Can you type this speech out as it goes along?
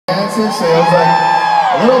dancers, so I was like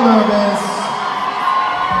a little nervous.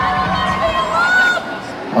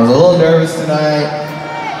 I was a little nervous tonight.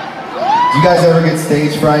 Do you guys ever get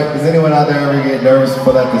stage fright? Does anyone out there ever get nervous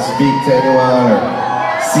before they have to speak to anyone or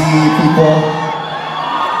see people?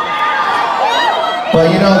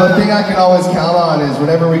 But you know, the thing I can always count on is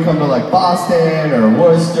whenever we come to like Boston or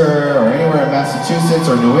Worcester or anywhere in Massachusetts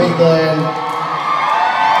or New England,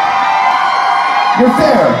 you're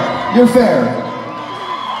fair. You're fair.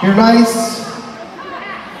 You're nice.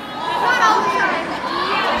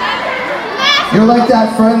 You're like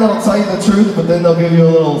that friend that'll tell you the truth, but then they'll give you a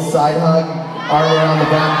little side hug, arm around the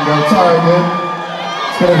back, and go, "It's alright, dude.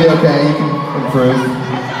 It's gonna be okay. You can improve."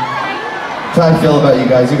 That's how I feel about you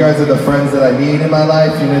guys. You guys are the friends that I need in my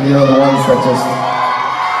life. You know the ones that just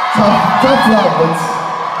tough love, but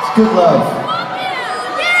it's good love.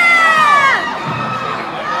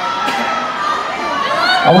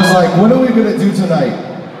 I was like, what are we gonna do tonight?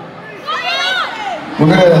 We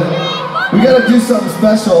gotta do something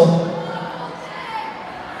special.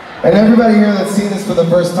 And everybody here that's seen this for the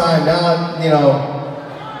first time, now, you know,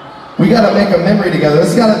 we gotta make a memory together.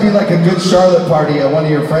 This gotta be like a good Charlotte party at one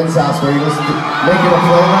of your friends' house where you listen to, making a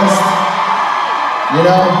playlist. You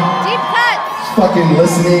know? Deep cuts! Just fucking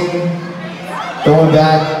listening, throwing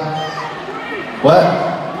back. What?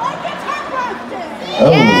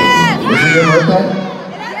 Oh, is it your birthday?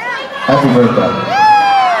 Happy birthday.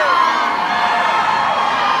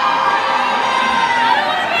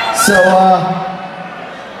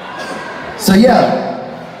 So yeah,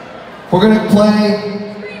 we're gonna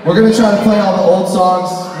try to play all the old songs,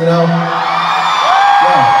 you know?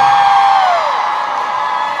 Yeah.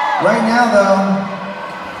 Right now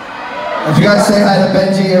though, if you guys say hi to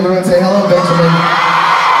Benji, everyone say hello, Benjamin.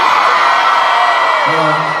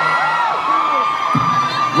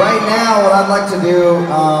 Right now, what I'd like to do,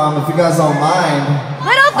 if you guys don't mind,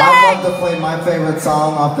 I'd love to play my favorite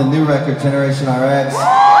song off the new record, Generation RX.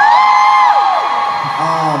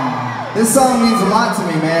 This song means a lot to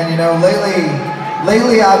me, man. You know, lately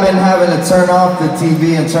I've been having to turn off the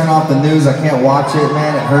TV and turn off the news. I can't watch it,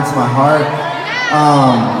 man. It hurts my heart.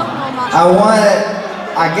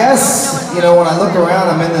 I guess, you know, when I look around,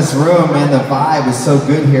 I'm in this room, man, the vibe is so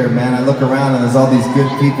good here, man. I look around and there's all these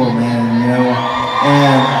good people, man, you know,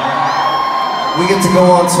 and we get to go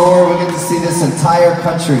on tour, we get to see this entire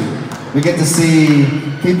country. We get to see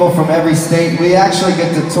people from every state. We actually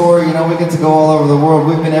get to tour, you know, we get to go all over the world.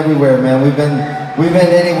 We've been everywhere, man. We've been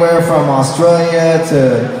anywhere from Australia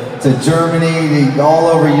to Germany, all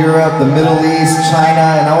over Europe, the Middle East,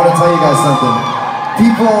 China, and I want to tell you guys something.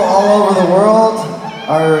 People all over the world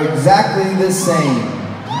are exactly the same.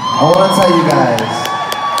 I want to tell you guys.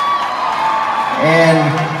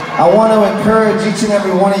 And I want to encourage each and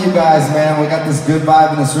every one of you guys, man. We got this good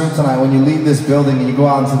vibe in this room tonight. When you leave this building and you go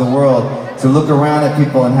out into the world, to look around at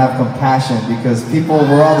people and have compassion, because people,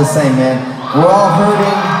 we're all the same, man. We're all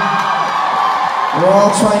hurting. We're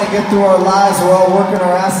all trying to get through our lives. We're all working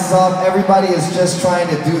our asses off. Everybody is just trying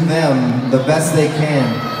to do them the best they can.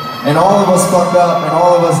 And all of us fuck up and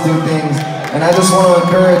all of us do things. And I just want to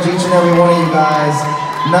encourage each and every one of you guys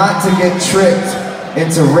not to get tricked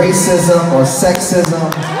into racism or sexism,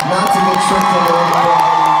 not to get tricked into anything.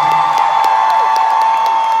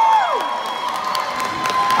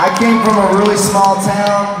 I came from a really small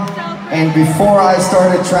town, and before I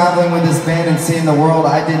started traveling with this band and seeing the world,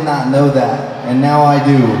 I did not know that, and now I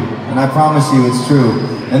do, and I promise you it's true.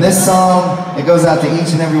 And this song, it goes out to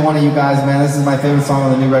each and every one of you guys, man. This is my favorite song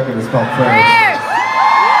on the new record. It's called Prayers.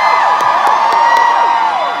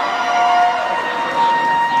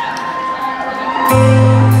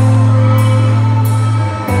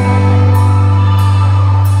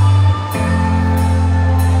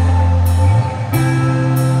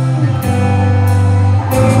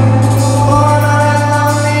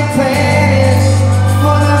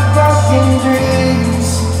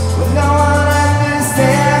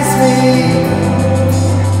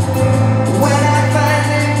 When I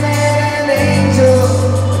finally met an angel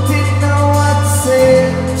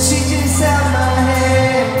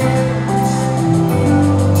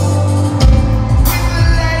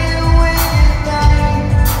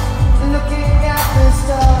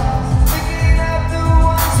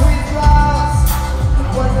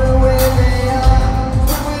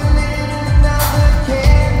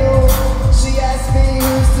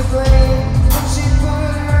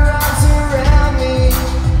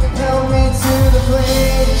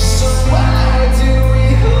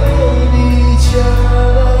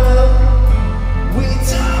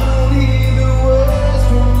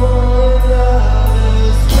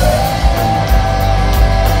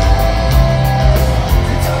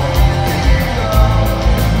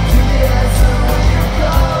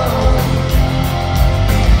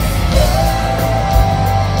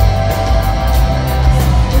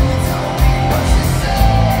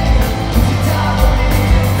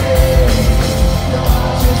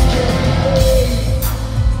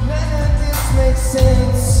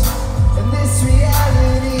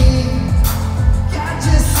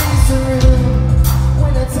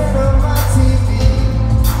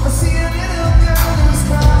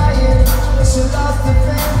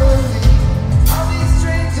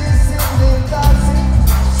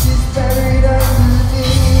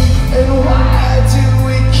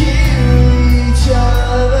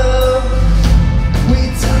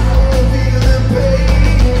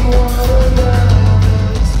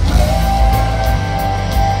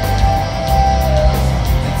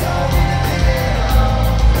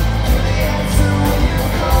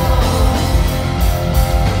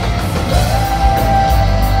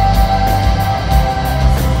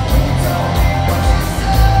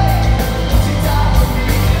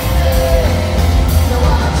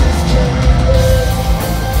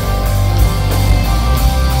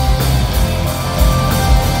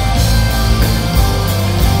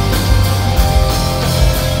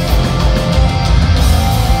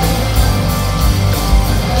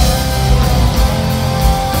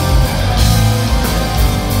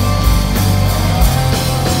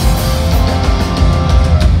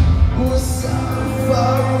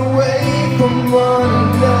you